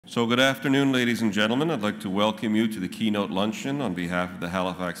So good afternoon, ladies and gentlemen. I'd like to welcome you to the Keynote Luncheon on behalf of the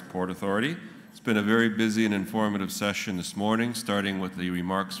Halifax Port Authority. It's been a very busy and informative session this morning, starting with the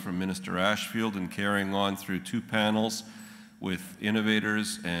remarks from Minister Ashfield and carrying on through two panels with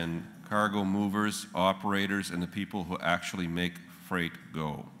innovators and cargo movers, operators, and the people who actually make freight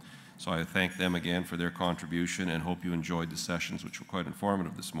go. So I thank them again for their contribution and hope you enjoyed the sessions, which were quite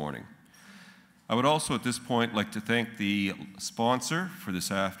informative this morning. I would also at this point like to thank the sponsor for this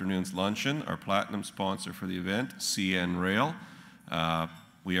afternoon's luncheon, our platinum sponsor for the event, CN Rail.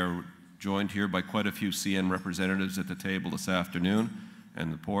 We are joined here by quite a few CN representatives at the table this afternoon,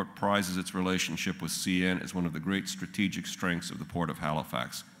 and the Port prizes its relationship with CN as one of the great strategic strengths of the Port of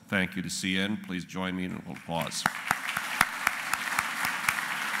Halifax. Thank you to CN. Please join me in an applause.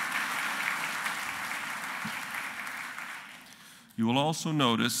 You will also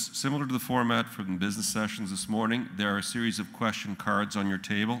notice, similar to the format for the business sessions this morning, there are a series of question cards on your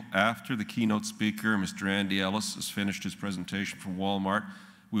table. After the keynote speaker, Mr. Andy Ellis, has finished his presentation from Wal-Mart,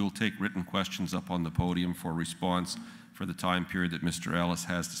 we will take written questions up on the podium for response for the time period that Mr. Ellis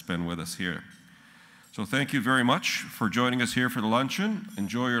has to spend with us here. So thank you very much for joining us here for the luncheon.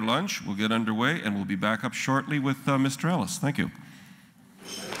 Enjoy your lunch. We'll get underway, and we'll be back up shortly with Mr. Ellis. Thank you.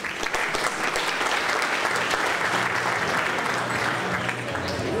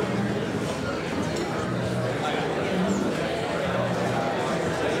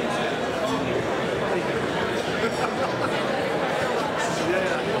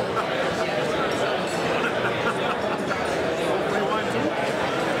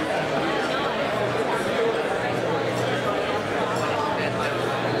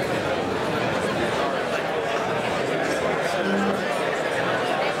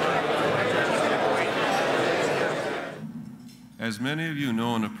 As many of you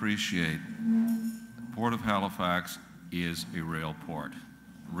know and appreciate, the Port of Halifax is a rail port.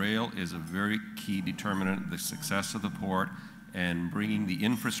 Rail is a very key determinant of the success of the port and bringing the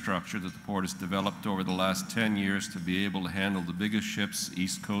infrastructure that the port has developed over the last 10 years to be able to handle the biggest ships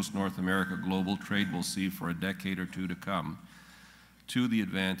East Coast North America global trade will see for a decade or two to come, to the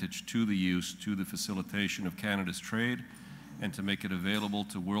advantage, to the use, to the facilitation of Canada's trade, and to make it available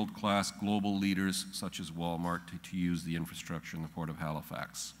to world-class global leaders such as Wal-Mart to use the infrastructure in the Port of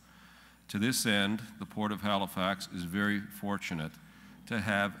Halifax. To this end, the Port of Halifax is very fortunate to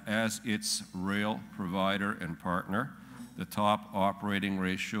have as its rail provider and partner the top operating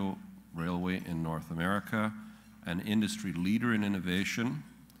ratio railway in North America, an industry leader in innovation,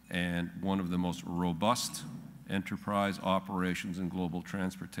 and one of the most robust enterprise operations in global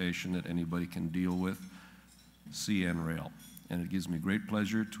transportation that anybody can deal with, CN Rail. And it gives me great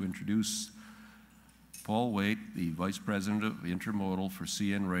pleasure to introduce Paul Waite, the Vice President of Intermodal for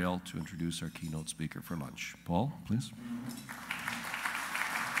CN Rail, to introduce our keynote speaker for lunch. Paul, please.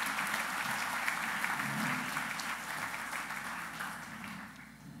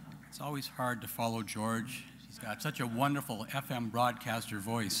 It's always hard to follow George. He's got such a wonderful FM broadcaster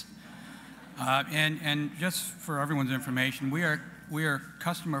voice. And just for everyone's information, we are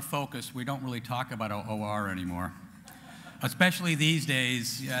customer focused. We don't really talk about OR anymore. Especially these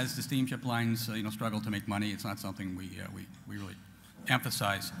days, as the steamship lines struggle to make money, it's not something we really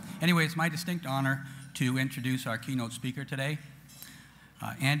emphasize. Anyway, it's my distinct honor to introduce our keynote speaker today.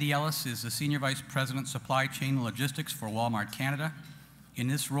 Andy Ellis is the Senior Vice President, Supply Chain and Logistics for Wal-Mart Canada. In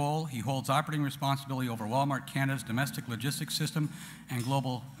this role, he holds operating responsibility over Wal-Mart Canada's domestic logistics system and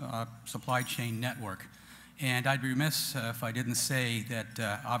global supply chain network. And I'd be remiss if I didn't say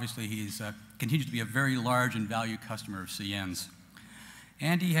that obviously he's continues to be a very large and valued customer of CN's.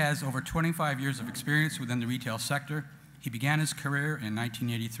 Andy has over 25 years of experience within the retail sector. He began his career in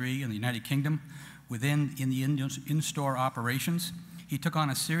 1983 in the United Kingdom in the in-store operations. He took on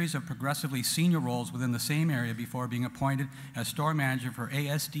a series of progressively senior roles within the same area before being appointed as store manager for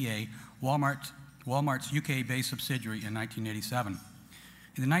ASDA, Walmart's UK-based subsidiary in 1987.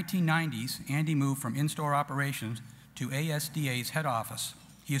 In the 1990s, Andy moved from in-store operations to ASDA's head office.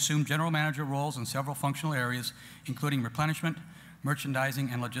 He assumed general manager roles in several functional areas, including replenishment, merchandising,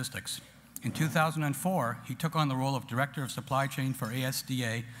 and logistics. In 2004, he took on the role of Director of Supply Chain for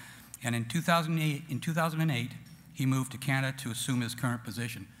ASDA, and in 2008, he moved to Canada to assume his current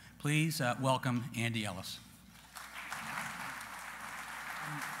position. Please welcome Andy Ellis.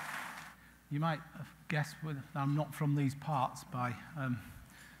 You might have guessed I'm not from these parts by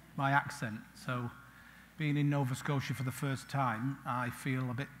my accent, so being in Nova Scotia for the first time, I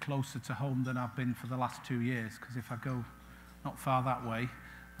feel a bit closer to home than I've been for the last 2 years, because if I go not far that way,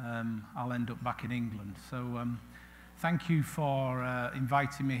 I'll end up back in England. So thank you for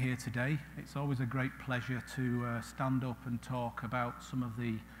inviting me here today. It's always a great pleasure to stand up and talk about some of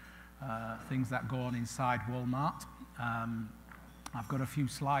the things that go on inside Wal-Mart. I've got a few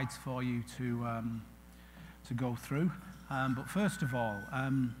slides for you to go through. But first of all,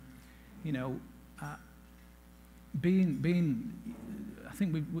 you know, I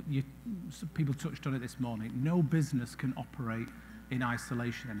think some people touched on it this morning, no business can operate in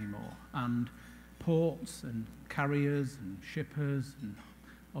isolation anymore. And ports and carriers and shippers and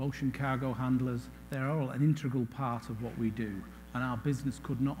ocean cargo handlers, they're all an integral part of what we do. And our business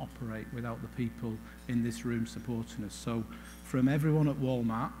could not operate without the people in this room supporting us. So from everyone at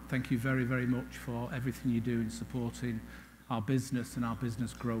Wal-Mart, thank you very, very much for everything you do in supporting our business and our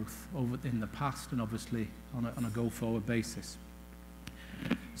business growth over in the past and obviously on a go-forward basis.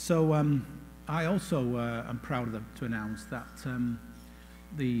 So I also am proud to announce that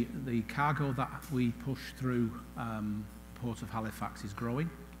the cargo that we push through Port of Halifax is growing.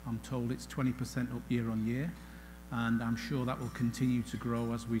 I'm told it's 20% up year on year, and I'm sure that will continue to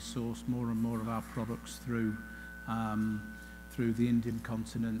grow as we source more and more of our products through the Indian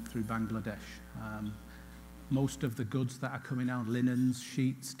continent, through Bangladesh. Most of the goods that are coming out, linens,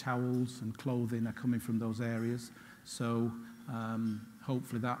 sheets, towels, and clothing are coming from those areas. So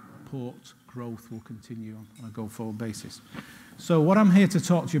hopefully that port growth will continue on a go-forward basis. So what I'm here to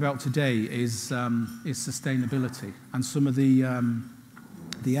talk to you about today is sustainability and some of the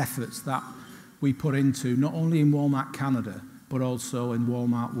efforts that we put into not only in Wal-Mart Canada, but also in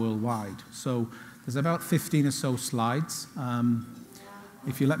Wal-Mart worldwide. So there's about 15 or so slides.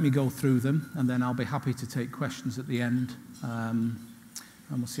 If you let me go through them, and then I'll be happy to take questions at the end, and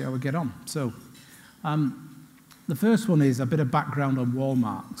we'll see how we get on. So the first one is a bit of background on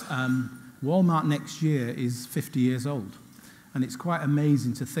Wal-Mart. Wal-Mart next year is 50 years old, and it's quite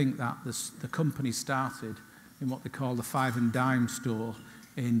amazing to think that the company started in what they call the Five and Dime store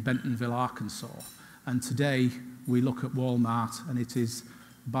in Bentonville, Arkansas. And today we look at Wal-Mart, and it is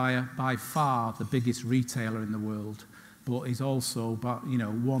by far the biggest retailer in the world, but is also,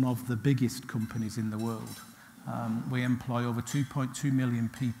 one of the biggest companies in the world. We employ over 2.2 million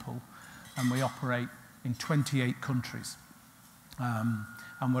people, and we operate in 28 countries. And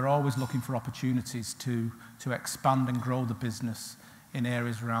we're always looking for opportunities to expand and grow the business in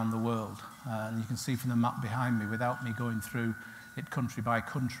areas around the world. And you can see from the map behind me, without me going through it country by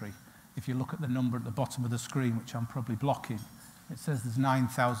country, if you look at the number at the bottom of the screen, which I'm probably blocking, it says there's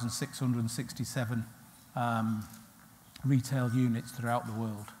 9,667 retail units throughout the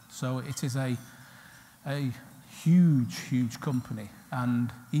world. So it is a huge, huge company.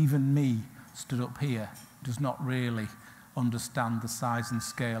 And even me, stood up here, does not really understand the size and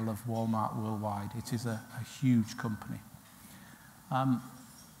scale of Wal-Mart worldwide. It is a huge company.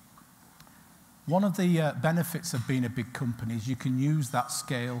 One of the benefits of being a big company is you can use that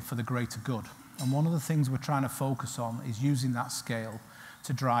scale for the greater good. And one of the things we're trying to focus on is using that scale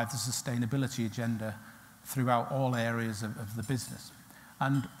to drive the sustainability agenda throughout all areas of the business.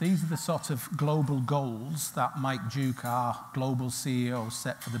 And these are the sort of global goals that Mike Duke, our global CEO,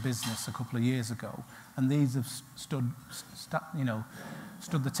 set for the business a couple of years ago. And these have stood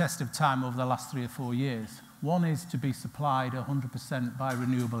the test of time over the last 3 or 4 years. One is to be supplied 100% by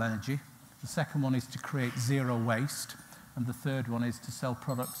renewable energy. The second one is to create zero waste. And the third one is to sell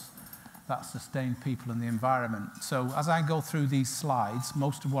products that sustain people and the environment. So as I go through these slides,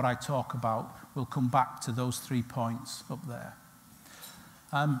 most of what I talk about will come back to those 3 points up there.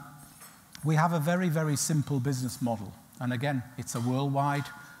 We have a very, very simple business model. And again, it's a worldwide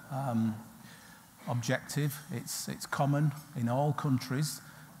objective. It's common in all countries.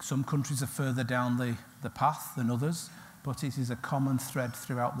 Some countries are further down the path than others, but it is a common thread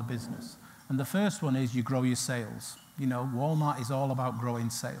throughout the business. And the first one is you grow your sales. You know, Wal-Mart is all about growing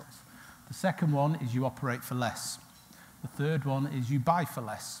sales. The second one is you operate for less. The third one is you buy for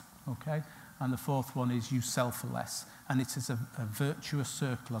less, okay? And the fourth one is you sell for less. And it is a virtuous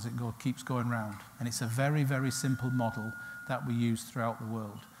circle as it keeps going round. And it's a very, very simple model that we use throughout the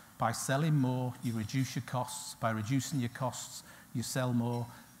world. By selling more, you reduce your costs. By reducing your costs, you sell more.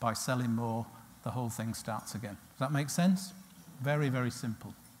 By selling more, the whole thing starts again. Does that make sense? Very, very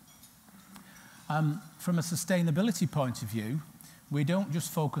simple. From a sustainability point of view, we don't just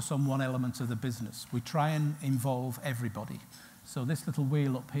focus on one element of the business. We try and involve everybody. So this little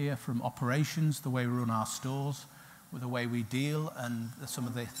wheel up here, from operations, the way we run our stores, with the way we deal, and some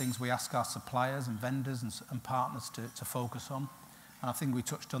of the things we ask our suppliers and vendors and partners to focus on. And I think we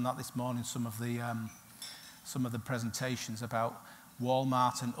touched on that this morning, some of the presentations about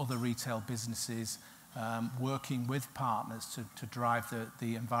Wal-Mart and other retail businesses working with partners to drive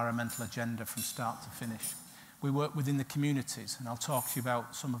the environmental agenda from start to finish. We work within the communities, and I'll talk to you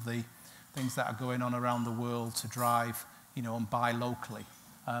about some of the things that are going on around the world to drive, and buy locally.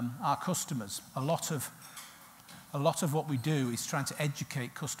 Our customers, a lot of what we do is trying to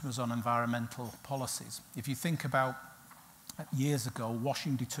educate customers on environmental policies. If you think about years ago,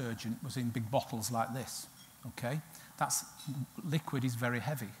 washing detergent was in big bottles like this, okay? That's, liquid is very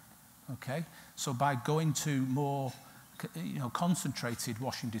heavy, okay? So by going to more, concentrated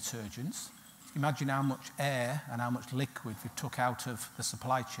washing detergents, imagine how much air and how much liquid we took out of the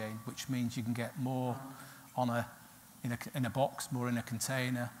supply chain, which means you can get more in a box, more in a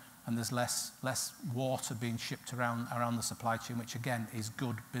container, and there's less water being shipped around the supply chain, which again is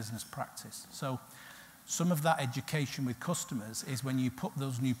good business practice. So some of that education with customers is when you put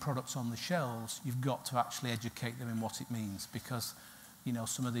those new products on the shelves, you've got to actually educate them in what it means, because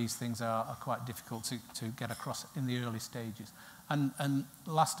some of these things are quite difficult to get across in the early stages. And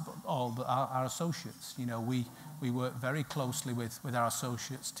last of all, our associates, we work very closely with our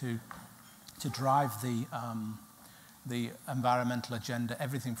associates to drive the environmental agenda,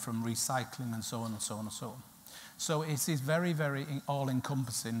 everything from recycling and so on and so on and so on. So it is very, very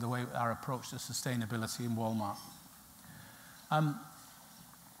all-encompassing, the way our approach to sustainability in Wal-Mart.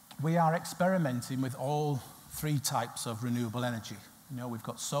 We are experimenting with all three types of renewable energy. We've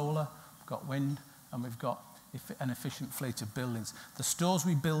got solar, we've got wind, and we've got an efficient fleet of buildings. The stores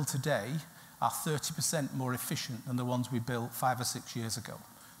we build today are 30% more efficient than the ones we built 5 or 6 years ago,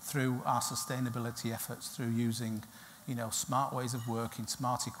 through our sustainability efforts, through using smart ways of working,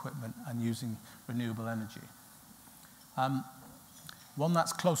 smart equipment, and using renewable energy. One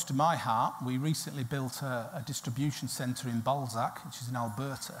that's close to my heart, we recently built a distribution centre in Balzac, which is in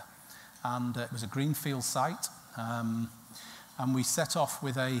Alberta, and it was a greenfield site, and we set off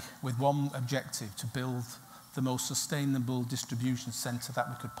with one objective: to build the most sustainable distribution centre that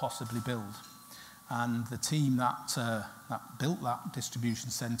we could possibly build. And the team that built that distribution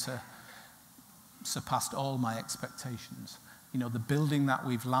centre surpassed all my expectations. The building that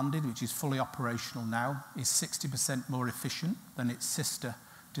we've landed, which is fully operational now, is 60% more efficient than its sister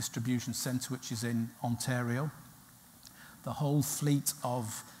distribution centre, which is in Ontario. The whole fleet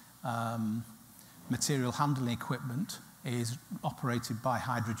of material handling equipment is operated by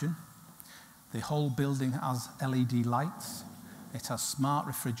hydrogen. The whole building has LED lights. It has smart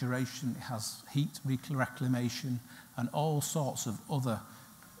refrigeration. It has heat reclamation and all sorts of other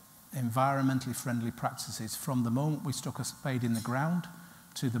environmentally friendly practices from the moment we stuck a spade in the ground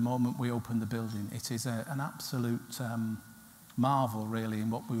to the moment we opened the building. It is an absolute marvel, really, in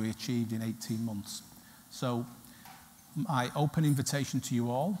what we achieved in 18 months. So my open invitation to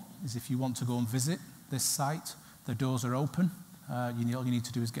you all is, if you want to go and visit this site, the doors are open. All you need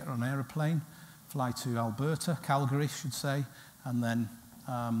to do is get on an aeroplane, fly to Alberta, Calgary, I should say, and then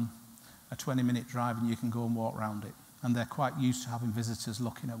a 20-minute drive, and you can go and walk around it. And they're quite used to having visitors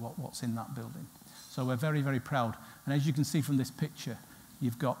looking at what's in that building. So we're very, very proud. And as you can see from this picture,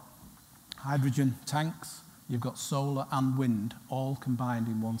 you've got hydrogen tanks, you've got solar and wind, all combined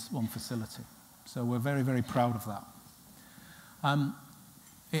in one facility. So we're very, very proud of that.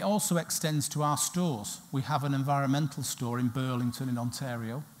 It also extends to our stores. We have an environmental store in Burlington in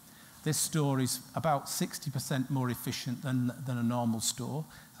Ontario. This store is about 60% more efficient than a normal store.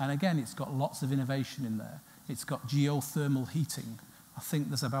 And again, it's got lots of innovation in there. It's got geothermal heating. I think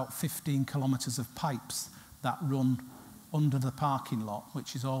there's about 15 kilometres of pipes that run under the parking lot,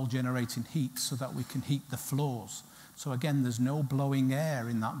 which is all generating heat so that we can heat the floors. So again, there's no blowing air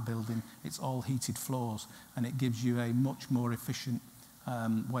in that building. It's all heated floors, and it gives you a much more efficient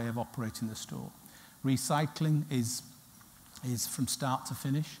way of operating the store. Recycling is from start to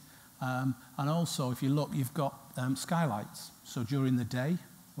finish. And also, if you look, you've got skylights. So during the day,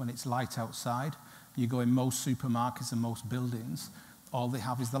 when it's light outside, you go in most supermarkets and most buildings, all they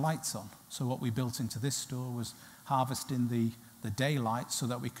have is the lights on. So what we built into this store was harvesting the daylight so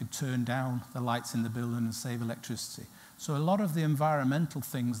that we could turn down the lights in the building and save electricity. So a lot of the environmental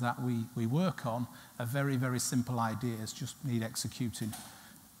things that we work on are very, very simple ideas, just need executing.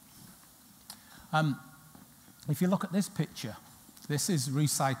 If you look at this picture, this is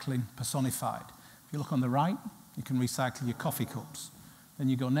recycling personified. If you look on the right, you can recycle your coffee cups. Then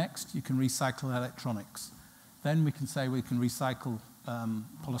you go next, you can recycle electronics. Then we can say we can recycle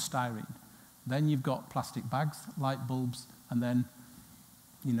polystyrene. Then you've got plastic bags, light bulbs, and then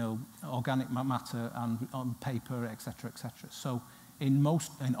organic matter and on paper, etc., etc. So in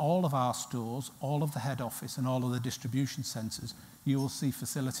all of our stores, all of the head office and all of the distribution centres, you will see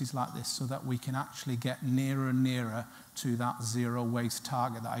facilities like this so that we can actually get nearer and nearer to that zero waste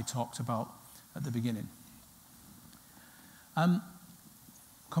target that I talked about at the beginning.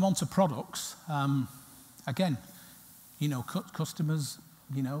 Come on to products. Again, customers,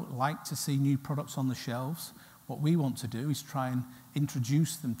 like to see new products on the shelves. what we want to do is try and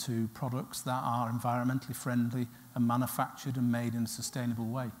introduce them to products that are environmentally friendly and manufactured and made in a sustainable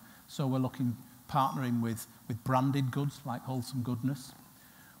way. So we're partnering with branded goods like Wholesome Goodness.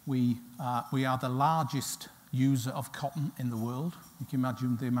 We are the largest user of cotton in the world. You can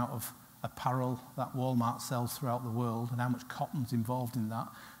imagine the amount of apparel that Wal-Mart sells throughout the world and how much cotton's involved in that.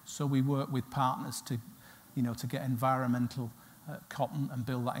 So we work with partners to get environmental cotton and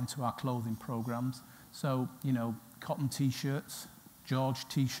build that into our clothing programs. So, cotton T-shirts, George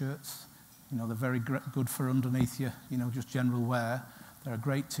T-shirts, they're very good for underneath your, just general wear. They're a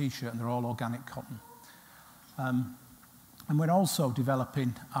great T-shirt and they're all organic cotton. And we're also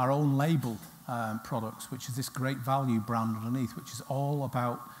developing our own label products, which is this great value brand underneath, which is all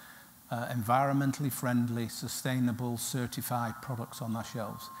about environmentally friendly, sustainable, certified products on our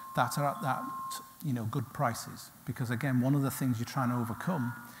shelves that are at good prices. Because again, one of the things you're trying to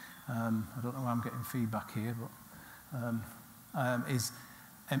overcome, I don't know why I'm getting feedback here, but is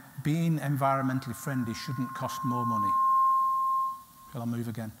being environmentally friendly shouldn't cost more money. Shall I move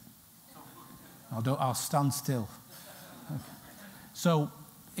again? I'll stand still. Okay. So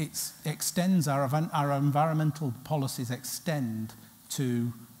it extends our environmental policies extend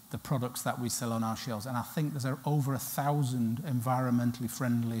to the products that we sell on our shelves. And I think there's over 1,000 environmentally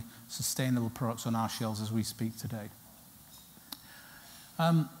friendly, sustainable products on our shelves as we speak today.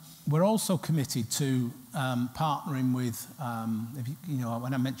 We're also committed to partnering with,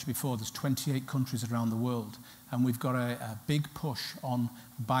 when I mentioned before, there's 28 countries around the world, and we've got a big push on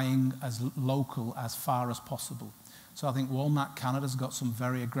buying as local as far as possible. So I think Wal-Mart Canada's got some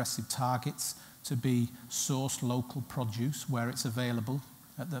very aggressive targets to be sourced local produce where it's available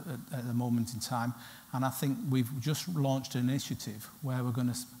at the moment in time. And I think we've just launched an initiative where we're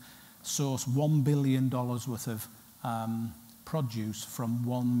going to source $1 billion worth of produce from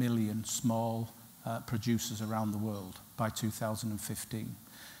 1 million small producers around the world by 2015.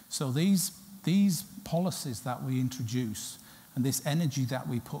 So these policies that we introduce and this energy that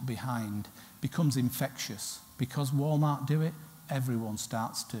we put behind becomes infectious. Because Wal-Mart do it, everyone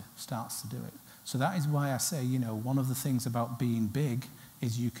starts to do it. So that is why I say, one of the things about being big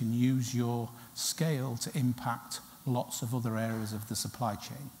is you can use your scale to impact lots of other areas of the supply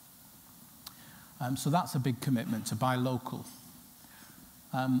chain. So that's a big commitment to buy local.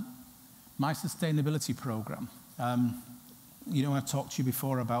 My sustainability program. I talked to you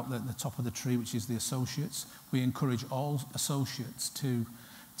before about the top of the tree, which is the associates. We encourage all associates to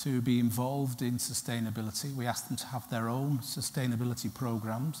be involved in sustainability. We ask them to have their own sustainability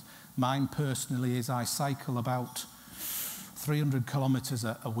programs. Mine personally is I cycle about 300 kilometers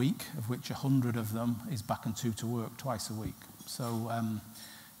a week, of which 100 of them is back and to work twice a week. So,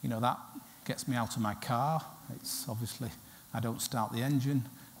 that gets me out of my car. It's obviously, I don't start the engine,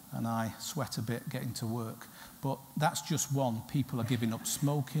 and I sweat a bit getting to work. But that's just one. People are giving up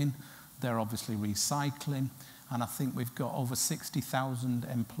smoking. They're obviously recycling. And I think we've got over 60,000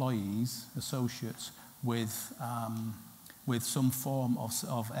 employees, associates, with some form of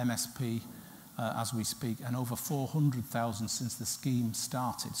MSP as we speak, and over 400,000 since the scheme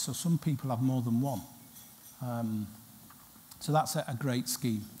started. So some people have more than one. So that's a great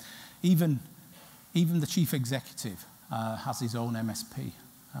scheme. Even the chief executive has his own MSP,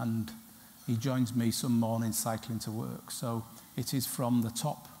 and he joins me some mornings cycling to work. So it is from the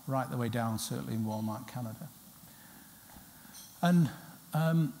top right the way down, certainly in Wal-Mart Canada. And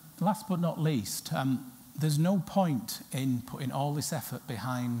last but not least, there's no point in putting all this effort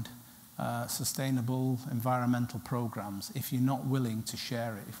behind sustainable environmental programs if you're not willing to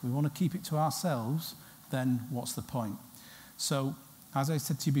share it. If we want to keep it to ourselves, then what's the point? So, as I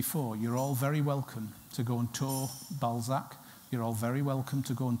said to you before, you're all very welcome to go and tour Balzac. You're all very welcome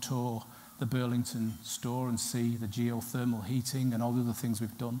to go and tour the Burlington store and see the geothermal heating and all the other things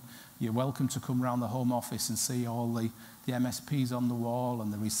we've done. You're welcome to come around the Home Office and see all the MSPs on the wall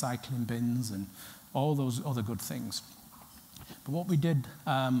and the recycling bins and all those other good things. But what we did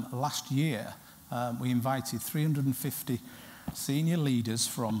last year, we invited 350 senior leaders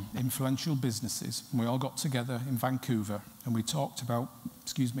from influential businesses, and we all got together in Vancouver and we talked about,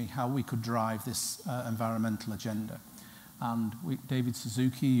 how we could drive this environmental agenda. And David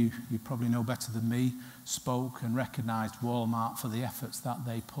Suzuki, you probably know better than me, spoke and recognized Wal-Mart for the efforts that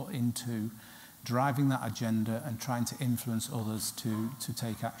they put into driving that agenda and trying to influence others to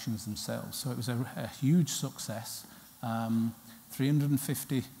take actions themselves. So it was a huge success.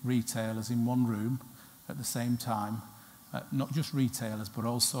 350 retailers in one room at the same time, not just retailers, but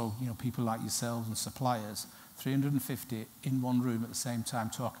also people like yourselves and suppliers. 350 in one room at the same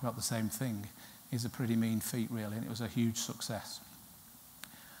time talking about the same thing is a pretty mean feat, really, and it was a huge success.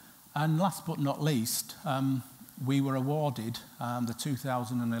 And last but not least, we were awarded the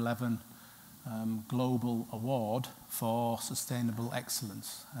 2011 Global Award for Sustainable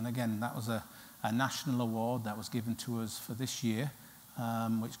Excellence. And again, that was a national award that was given to us for this year,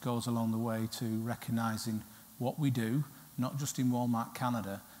 which goes along the way to recognizing what we do, not just in Wal-Mart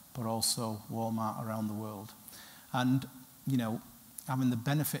Canada, but also Wal-Mart around the world. And, you know, having the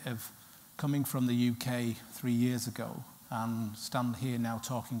benefit of coming from the UK 3 years ago and stand here now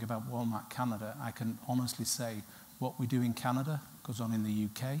talking about Wal-Mart Canada, I can honestly say what we do in Canada goes on in the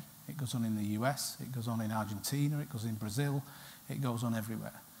UK, it goes on in the US, it goes on in Argentina, it goes in Brazil, it goes on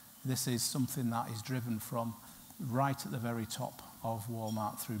everywhere. This is something that is driven from right at the very top of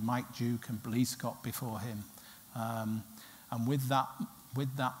Wal-Mart through Mike Duke and Lee Scott before him. And with that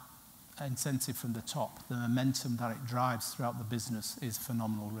incentive from the top, the momentum that it drives throughout the business is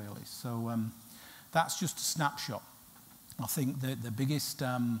phenomenal, really. So that's just a snapshot. I think that the biggest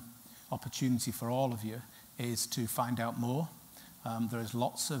opportunity for all of you is to find out more. There is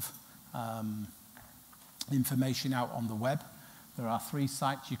lots of information out on the web. There are 3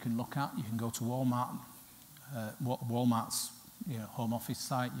 sites you can look at. You can go to Walmart's home office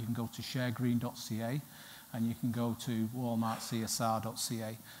site. You can go to sharegreen.ca, and you can go to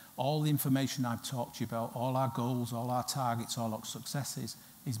walmartcsr.ca. All the information I've talked to you about, all our goals, all our targets, all our successes,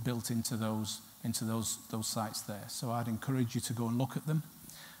 is built into those sites there. So I'd encourage you to go and look at them.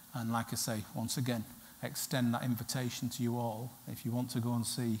 And like I say, once again, extend that invitation to you all. If you want to go and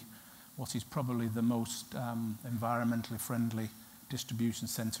see what is probably the most environmentally friendly distribution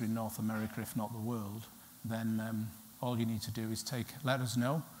centre in North America, if not the world, then all you need to do is let us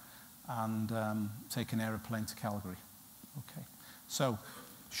know and take an aeroplane to Calgary. Okay. So,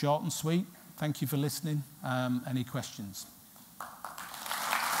 short and sweet. Thank you for listening. Any questions?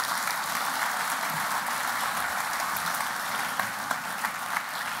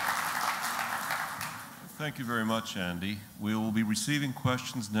 Thank you very much, Andy. We will be receiving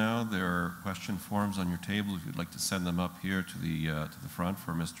questions now. There are question forms on your table if you'd like to send them up here to the front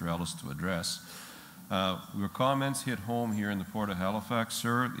for Mr. Ellis to address. Your comments hit home here in the Port of Halifax,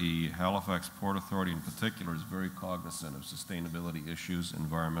 sir. The Halifax Port Authority in particular is very cognizant of sustainability issues,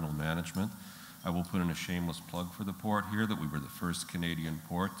 environmental management. I will put in a shameless plug for the port here that we were the first Canadian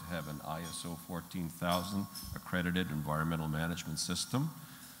port to have an ISO 14000 accredited environmental management system.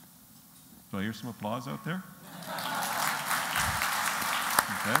 Do I hear some applause out there?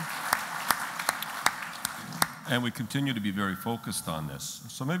 Okay. And we continue to be very focused on this.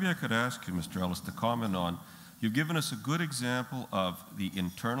 So maybe I could ask you, Mr. Ellis, to comment on, you've given us a good example of the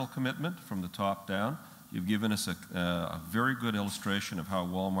internal commitment from the top down. You've given us a very good illustration of how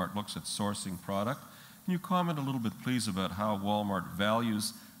Wal-Mart looks at sourcing product. Can you comment a little bit, please, about how Wal-Mart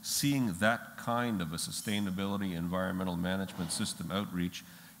values seeing that kind of a sustainability environmental management system outreach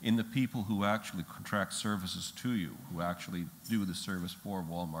in the people who actually contract services to you, who actually do the service for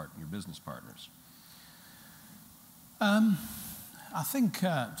Wal-Mart and your business partners? I think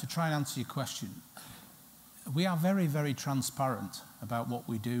to try and answer your question, we are very, very transparent about what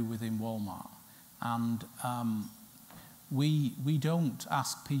we do within Wal-Mart. And we don't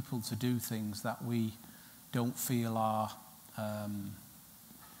ask people to do things that we don't feel are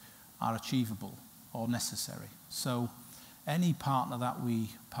achievable or necessary. So any partner that we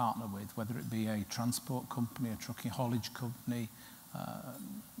partner with, whether it be a transport company, a trucking haulage company,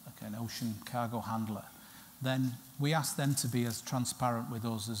 like an ocean cargo handler, then we ask them to be as transparent with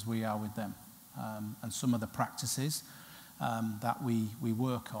us as we are with them. And some of the practices that we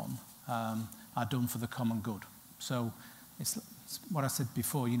work on are done for the common good. So it's what I said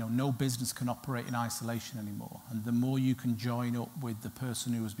before, you know, no business can operate in isolation anymore. And the more you can join up with the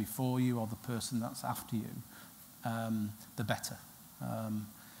person who was before you or the person that's after you, the better.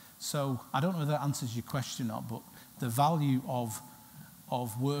 So I don't know if that answers your question or not, but the value of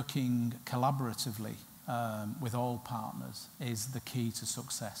working collaboratively with all partners is the key to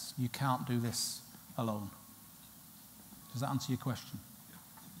success. You can't do this alone. Does that answer your question? Yeah.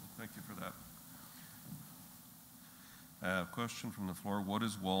 Thank you for that. Question from the floor. What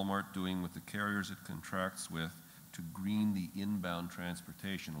is Wal-Mart doing with the carriers it contracts with to green the inbound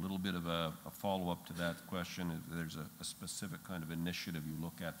transportation? A little bit of a follow-up to that question. If there's a specific kind of initiative you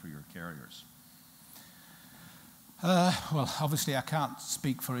look at for your carriers. Well, obviously I can't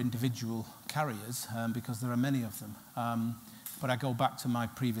speak for individual carriers because there are many of them. But I go back to my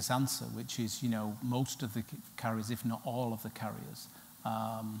previous answer, which is, you know, most of the carriers, if not all of the carriers,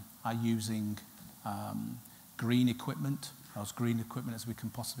 are using green equipment, as green equipment as we can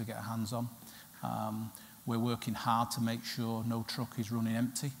possibly get our hands on. We're working hard to make sure no truck is running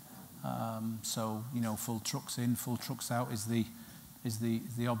empty. So, you know, full trucks in, full trucks out is the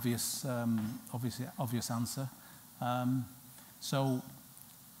obvious answer. So,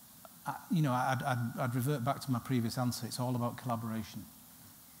 you know, I'd revert back to my previous answer. It's all about collaboration.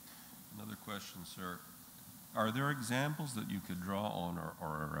 Another question, sir. Are there examples that you could draw on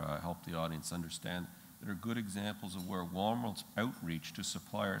or help the audience understand that are good examples of where Walmart's outreach to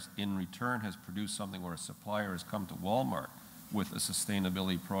suppliers in return has produced something where a supplier has come to Walmart with a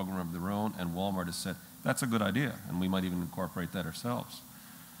sustainability program of their own, and Walmart has said, that's a good idea, and we might even incorporate that ourselves?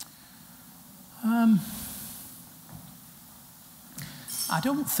 I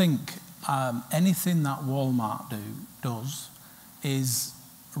don't think anything that Walmart does is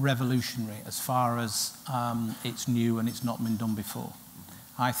revolutionary as far as it's new and it's not been done before.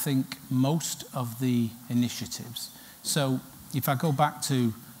 I think most of the initiatives, so if I go back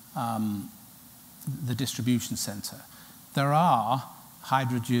to the distribution centre, there are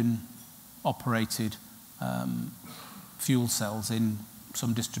hydrogen-operated fuel cells in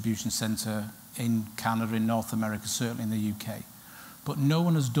some distribution centre in Canada, in North America, certainly in the UK. But no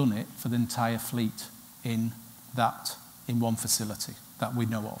one has done it for the entire fleet in one facility that we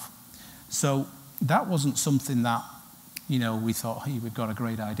know of. So that wasn't something that, you know, we thought, hey, we've got a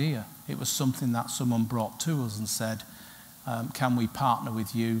great idea. It was something that someone brought to us and said, can we partner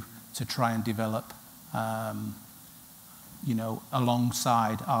with you to try and develop, you know,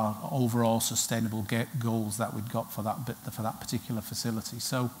 alongside our overall sustainable goals that we'd got for that particular facility.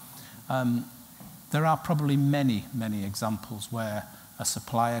 So there are probably many, many examples where a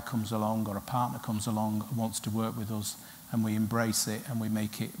supplier comes along or a partner comes along and wants to work with us, and we embrace it and we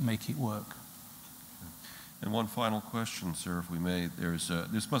make it work. And one final question, sir, if we may.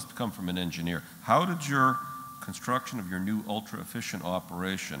 This must come from an engineer. How did your construction of your new ultra-efficient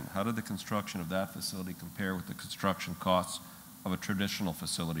operation, how did the construction of that facility compare with the construction costs of a traditional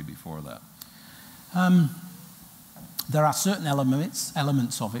facility before that? There are certain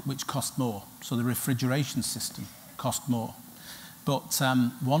elements of it which cost more. So the refrigeration system cost more. But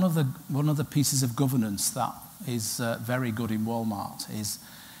one of the pieces of governance that is very good in Walmart is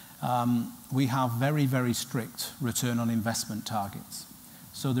we have very, very strict return on investment targets.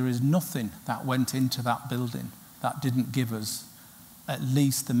 So there is nothing that went into that building that didn't give us at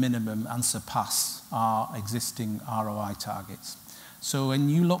least the minimum and surpass our existing ROI targets. So when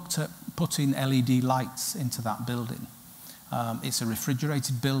you looked at putting LED lights into that building, it's a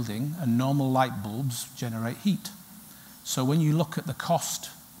refrigerated building and normal light bulbs generate heat. So when you look at the cost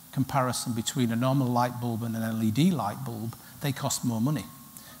comparison between a normal light bulb and an LED light bulb, they cost more money.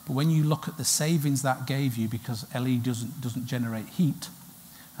 But when you look at the savings that gave you, because LED doesn't generate heat,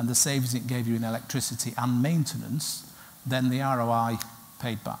 and the savings it gave you in electricity and maintenance, then the ROI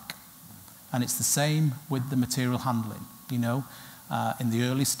paid back. And it's the same with the material handling. You know, in the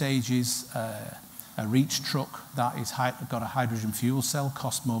early stages, a reach truck that is got a hydrogen fuel cell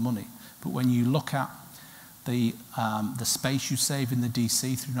costs more money. But when you look at the space you save in the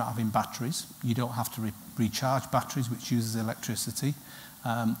DC through not having batteries, you don't have to recharge batteries, which uses electricity.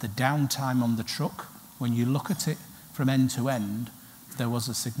 The downtime on the truck, when you look at it from end to end, there was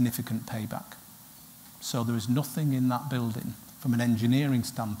a significant payback. So there is nothing in that building from an engineering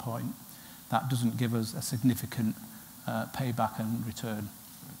standpoint that doesn't give us a significant payback and return.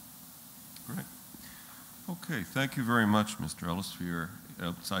 Great. Okay, thank you very much, Mr. Ellis, for your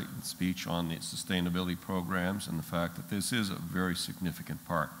insight and speech on the sustainability programs and the fact that this is a very significant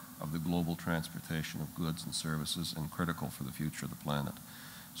part of the global transportation of goods and services and critical for the future of the planet.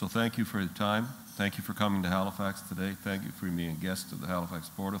 So thank you for your time. Thank you for coming to Halifax today. Thank you for being a guest of the Halifax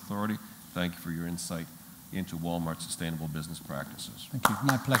Port Authority. Thank you for your insight into Walmart's sustainable business practices. Thank you.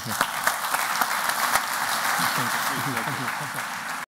 My pleasure. Thank you. Thank you. Thank you.